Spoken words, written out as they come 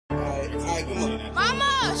Alright, come on.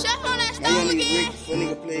 Mama, chef on that My young stove nigga again. Rick, before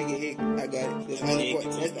nigga play, get hit. I got it. That's the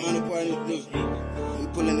only part of the do. We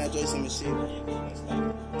pulling that Joyce and shit.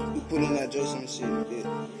 We pulling that Joyce and shit.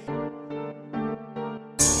 Yeah.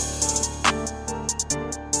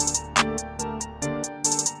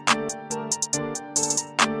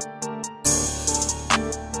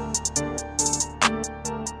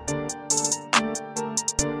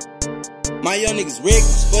 My young niggas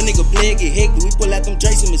reckless, fuck nigga play, get hectic. We pull out them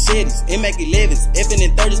Drakes and Mercedes, it make 11s, effing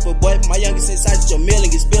in 30s, but boy, my youngest inside your meal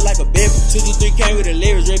and get spilled like a beverage. 2 to 3 came with the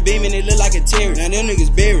lyrics, red beaming, it look like a terror. Now them niggas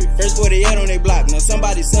buried, first 48 on they block, now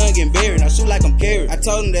somebody's son getting buried. I shoot like I'm carried. I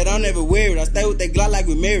told them that I'm never weird, I stay with they Glock like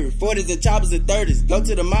we married. 40s and choppers and 30s, go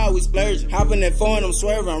to the mall, we splurging. Hop in that phone, I'm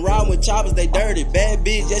swerving, I'm riding with choppers, they dirty. Bad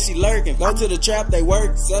bitch, yeah she lurking. Go to the trap, they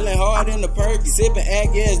work, selling hard in the perky, sipping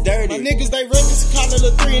act, yeah it's dirty. My niggas they reckless, call it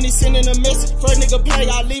a 3 and he sending a message. First nigga play,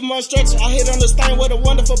 I leave him on stretch. I hit on the stain, what a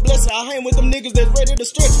wonderful blessing. I hang with them niggas that's ready to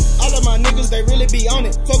stretch. All of my niggas, they really be on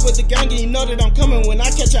it. Fuck with the gang and you know that I'm coming. When I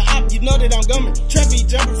catch a op, you know that I'm gumming. Trap be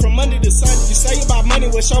jumping from under the sun. You say about money,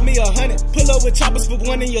 well show me 100. Pull up with choppers, put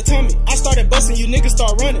one in your tummy. I started busting, you niggas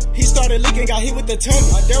start running. He started leaking, got hit with the tummy.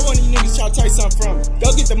 I dare one of you niggas try to take something from me. Go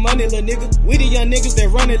get the money, little nigga. We the young niggas that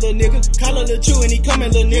run it, little nigga. Call a little chew and he coming,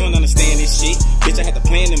 little nigga. You don't understand this shit, bitch, I had to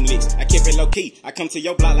plan them licks. I kept it low key, I come to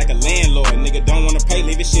your block like a landlord. Nigga don't wanna pay,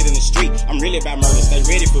 leave this shit in the street. I'm really about murder, stay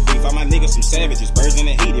ready for beef. All my niggas some savages, birds in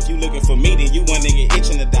the heat. If you looking for me, then you one nigga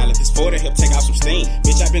itching the dollar. This for to help take out some steam.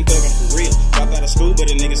 Bitch, I been thugging for real. Dropped out of school, but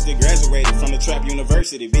a nigga still graduated from the trap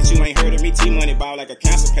university. Bitch, you ain't heard of me, Tmoneey ball like a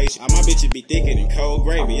cancer patient. All my bitches be thicker than cold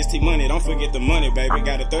gravy. It's Tmoneey, don't forget the money, baby.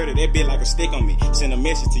 Got a 30, that bit like a stick on me. Send a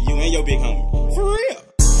message to you and your big homie. For real.